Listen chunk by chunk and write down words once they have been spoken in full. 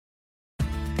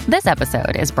This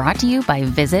episode is brought to you by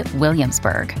Visit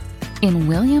Williamsburg. In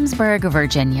Williamsburg,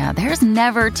 Virginia, there's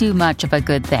never too much of a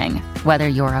good thing. Whether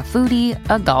you're a foodie,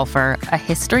 a golfer, a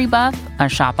history buff, a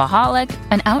shopaholic,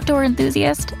 an outdoor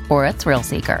enthusiast, or a thrill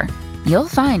seeker, you'll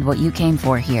find what you came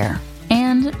for here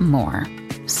and more.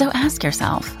 So ask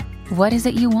yourself, what is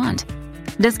it you want?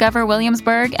 Discover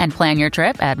Williamsburg and plan your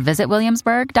trip at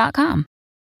visitwilliamsburg.com.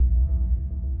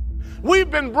 We've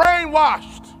been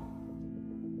brainwashed.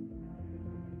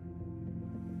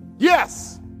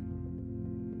 Yes.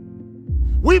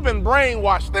 We've been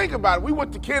brainwashed. Think about it. We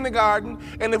went to kindergarten,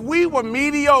 and if we were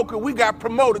mediocre, we got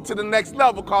promoted to the next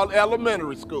level called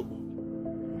elementary school.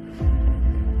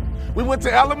 We went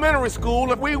to elementary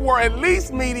school. If we were at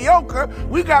least mediocre,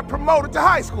 we got promoted to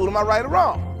high school. Am I right or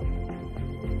wrong?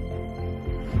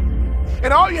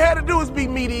 And all you had to do was be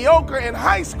mediocre in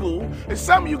high school, and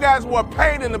some of you guys were a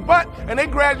pain in the butt, and they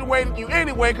graduated you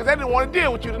anyway because they didn't want to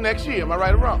deal with you the next year. Am I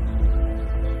right or wrong?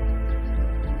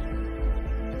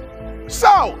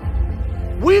 So,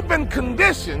 we've been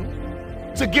conditioned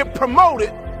to get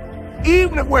promoted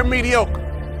even if we're mediocre.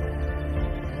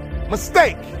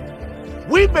 Mistake.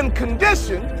 We've been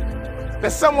conditioned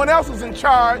that someone else is in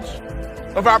charge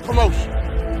of our promotion,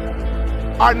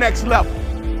 our next level.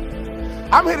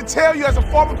 I'm here to tell you, as a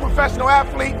former professional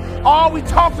athlete, all we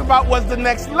talked about was the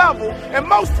next level, and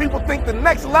most people think the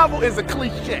next level is a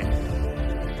cliche.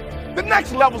 The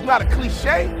next level is not a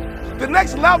cliche. The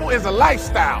next level is a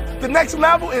lifestyle. The next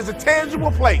level is a tangible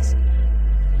place.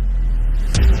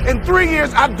 In 3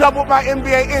 years, I doubled my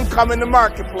NBA income in the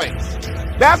marketplace.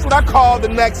 That's what I call the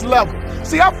next level.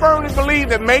 See, I firmly believe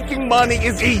that making money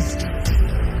is easy.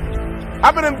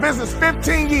 I've been in business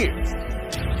 15 years.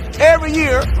 Every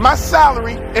year, my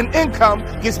salary and income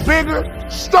gets bigger,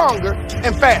 stronger,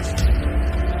 and faster.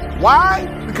 Why?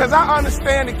 Because I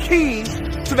understand the keys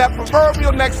to that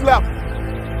proverbial next level.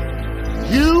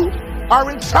 You are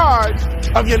in charge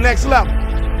of your next level.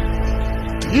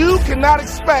 You cannot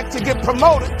expect to get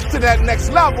promoted to that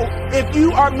next level if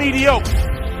you are mediocre.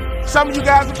 Some of you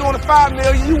guys are doing a $5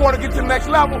 million, you want to get to the next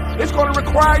level, it's going to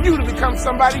require you to become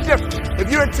somebody different. If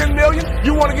you're at 10 million,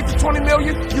 you want to get to 20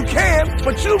 million, you can,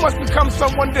 but you must become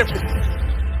someone different.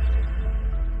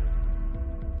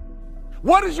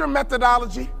 What is your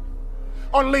methodology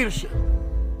on leadership?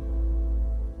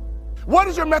 What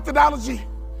is your methodology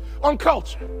on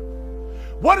culture?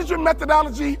 What is your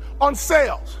methodology on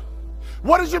sales?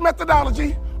 What is your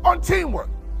methodology on teamwork?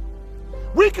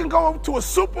 We can go to a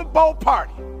Super Bowl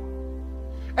party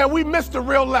and we missed the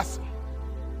real lesson.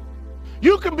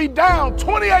 You can be down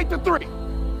 28-3.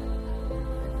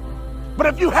 But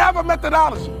if you have a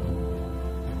methodology,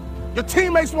 your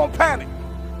teammates won't panic.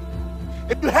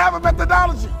 If you have a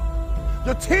methodology,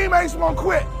 your teammates won't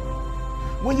quit.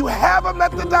 When you have a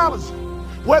methodology,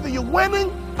 whether you're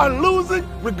winning or losing,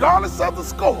 regardless of the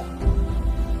score,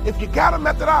 if you got a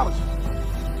methodology,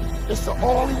 it's the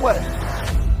only way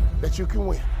that you can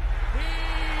win.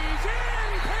 He's in!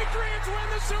 Patriots win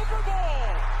the Super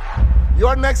Bowl!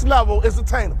 Your next level is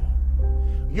attainable.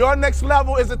 Your next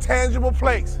level is a tangible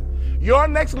place. Your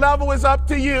next level is up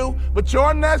to you, but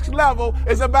your next level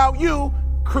is about you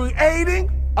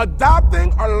creating,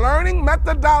 adopting, or learning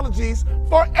methodologies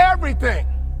for everything.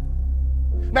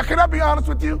 Now, can I be honest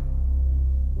with you?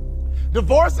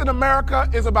 Divorce in America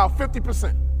is about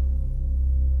 50%.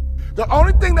 The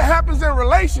only thing that happens in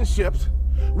relationships,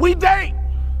 we date.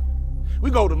 We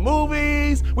go to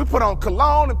movies, we put on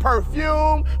cologne and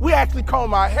perfume, we actually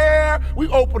comb our hair, we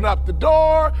open up the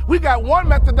door. We got one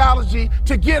methodology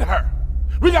to get her.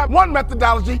 We got one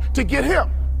methodology to get him.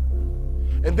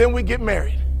 And then we get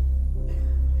married.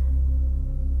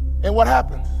 And what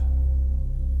happens?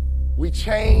 We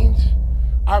change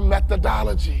our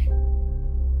methodology.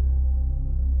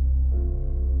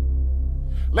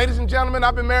 Ladies and gentlemen,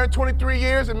 I've been married 23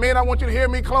 years, and men, I want you to hear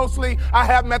me closely. I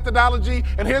have methodology,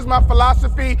 and here's my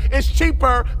philosophy. It's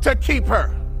cheaper to keep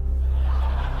her.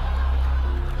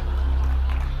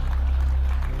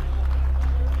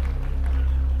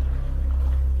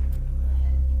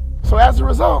 So as a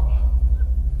result,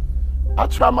 I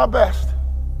try my best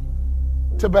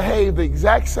to behave the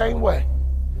exact same way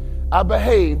I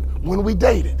behaved when we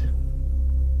dated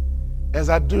as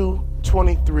I do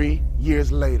 23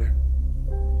 years later.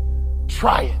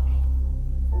 Try it.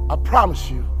 I promise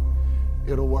you,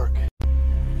 it'll work.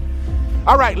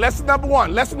 All right, lesson number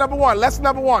one. If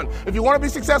you want to be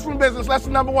successful in business,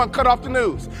 lesson number one, cut off the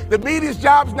news. The media's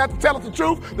job is not to tell us the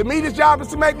truth. The media's job is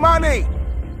to make money.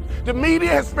 The media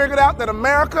has figured out that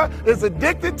America is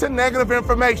addicted to negative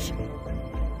information.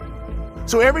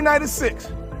 So every night at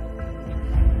 6,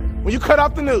 when you cut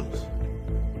off the news,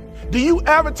 Do you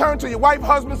ever turn to your wife,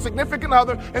 husband, significant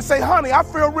other and say, honey, I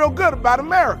feel real good about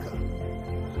America?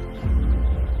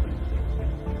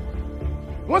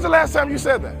 When's the last time you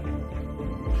said that?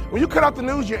 When you cut out the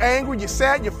news, you're angry, you're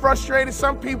sad, you're frustrated.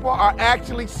 Some people are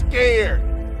actually scared.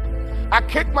 I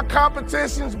kick my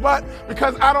competition's butt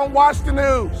because I don't watch the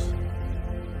news.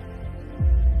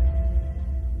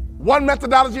 One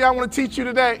methodology I want to teach you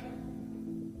today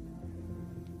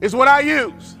is what I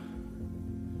use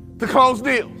to close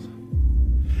deals.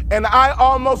 And I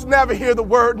almost never hear the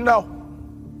word no.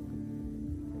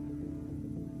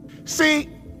 See,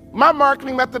 my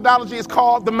marketing methodology is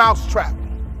called the mousetrap.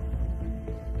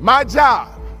 My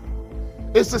job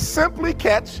is to simply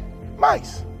catch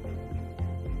mice.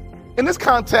 In this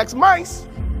context, mice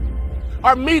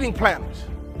are meeting planners,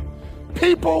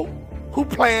 people who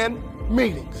plan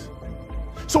meetings.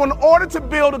 So in order to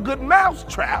build a good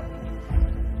mousetrap,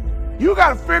 you got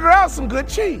to figure out some good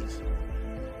cheese.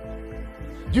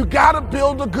 You got to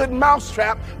build a good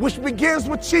mousetrap, which begins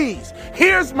with cheese.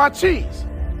 Here's my cheese.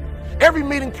 Every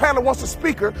meeting planner wants a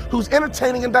speaker who's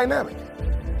entertaining and dynamic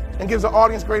and gives the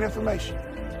audience great information.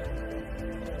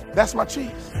 That's my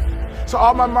cheese. So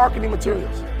all my marketing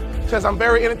materials says I'm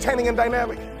very entertaining and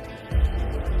dynamic,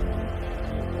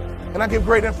 and I give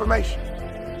great information.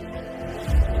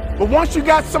 But once you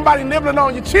got somebody nibbling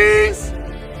on your cheese,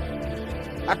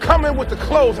 I come in with the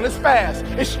close, and it's fast,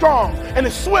 it's strong, and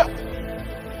it's swift.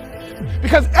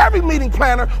 Because every meeting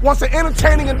planner wants an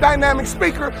entertaining and dynamic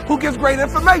speaker who gives great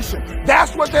information.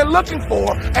 That's what they're looking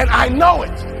for, and I know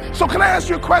it. So can I ask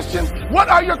you a question? What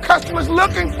are your customers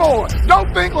looking for?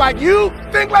 Don't think like you,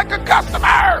 think like a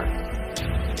customer.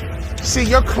 See,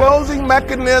 your closing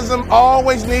mechanism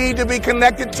always needs to be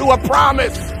connected to a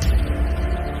promise.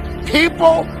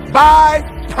 People buy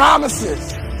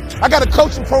promises. I got a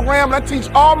coaching program, and I teach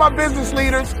all my business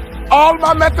leaders all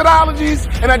my methodologies,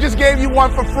 and I just gave you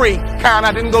one for free.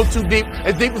 I didn't go too deep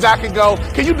as I could go.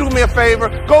 Can you do me a favor?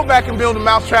 Go back and build a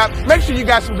mousetrap. Make sure you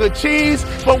got some good cheese.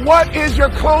 But what is your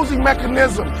closing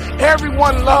mechanism?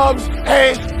 Everyone loves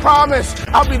a promise.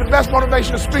 I'll be the best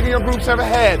motivational speaker your group's ever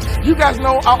had. You guys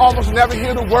know I almost never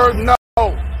hear the word no.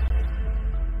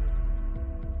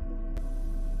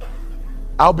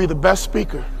 I'll be the best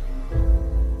speaker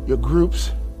your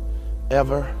group's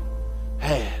ever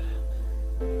had.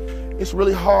 It's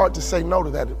really hard to say no to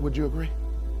that. Would you agree?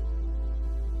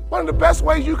 One of the best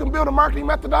ways you can build a marketing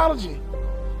methodology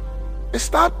is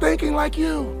stop thinking like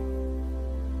you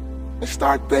and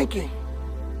start thinking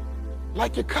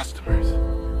like your customers.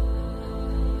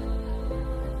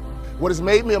 What has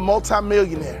made me a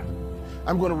multimillionaire,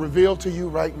 I'm going to reveal to you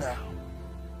right now,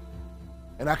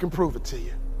 and I can prove it to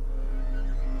you.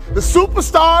 The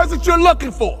superstars that you're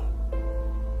looking for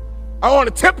are on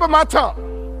the tip of my tongue.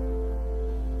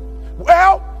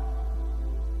 Well,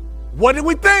 what did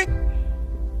we think?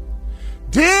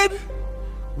 Did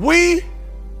we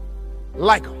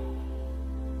like them?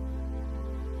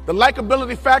 The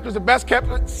likability factor is the best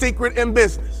kept secret in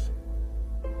business.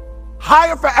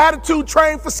 Hire for attitude,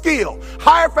 train for skill.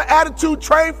 Hire for attitude,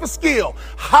 train for skill.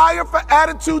 Hire for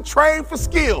attitude, train for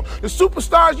skill. The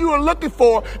superstars you are looking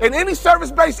for in any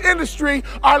service-based industry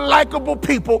are likable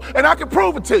people, and I can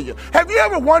prove it to you. Have you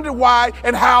ever wondered why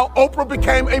and how Oprah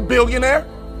became a billionaire?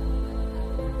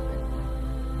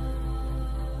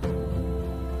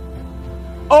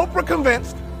 Oprah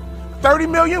convinced 30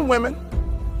 million women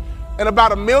and about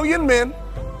 1 million men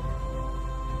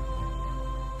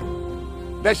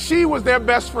that she was their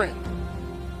best friend.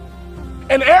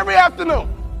 And every afternoon,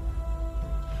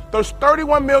 those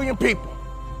 31 million people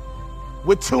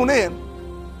would tune in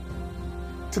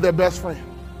to their best friend.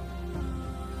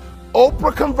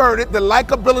 Oprah converted the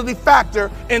likability factor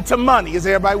into money. Is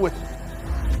everybody with me?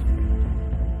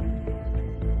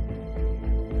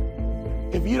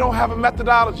 If you don't have a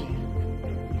methodology,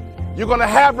 you're going to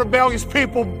have rebellious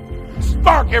people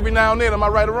spark every now and then. Am I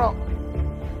right or wrong?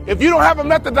 If you don't have a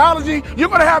methodology, you're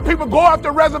going to have people go off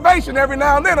the reservation every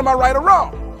now and then. Am I right or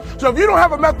wrong? So if you don't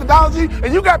have a methodology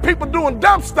and you got people doing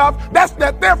dumb stuff, that's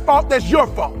not their fault, that's your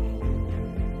fault.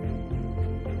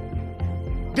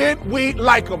 Did we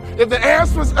like them? If the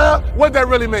answer is what does that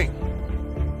really mean?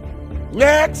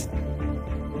 Next.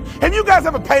 Have you guys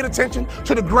ever paid attention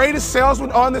to the greatest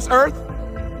salesman on this earth?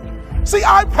 See,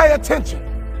 I pay attention.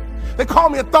 They call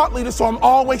me a thought leader, so I'm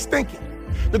always thinking.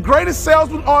 The greatest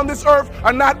salesmen on this earth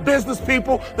are not business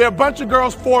people. They're a bunch of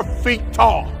girls 4 feet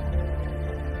tall.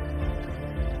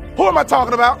 Who am I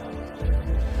talking about?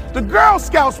 The Girl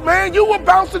Scouts, man. You will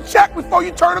bounce a check before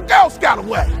you turn a Girl Scout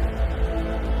away.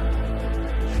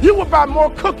 You will buy more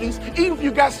cookies even if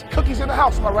you got cookies in the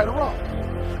house. Am I right or wrong?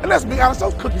 And let's be honest,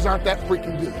 those cookies aren't that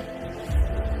freaking good.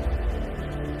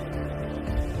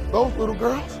 Those little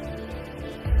girls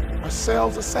are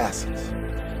sales assassins.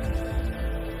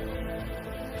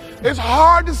 It's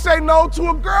hard to say no to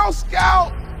a Girl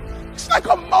Scout. It's like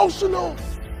emotional.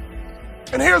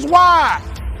 And here's why.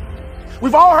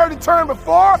 We've all heard the term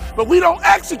before, but we don't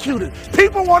execute it.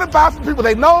 People want to buy from people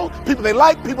they know, people they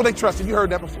like, people they trust. Have you heard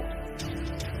that before?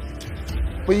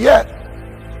 But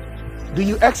yet, do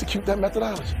you execute that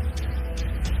methodology?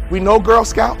 We know Girl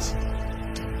Scouts.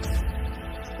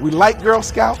 We like Girl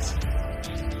Scouts.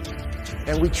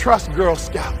 And we trust Girl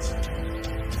Scouts.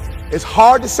 It's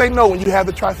hard to say no when you have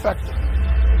the trifecta.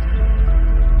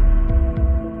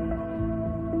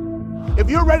 If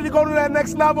you're ready to go to that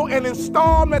next level and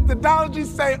install methodology,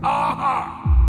 say, aha.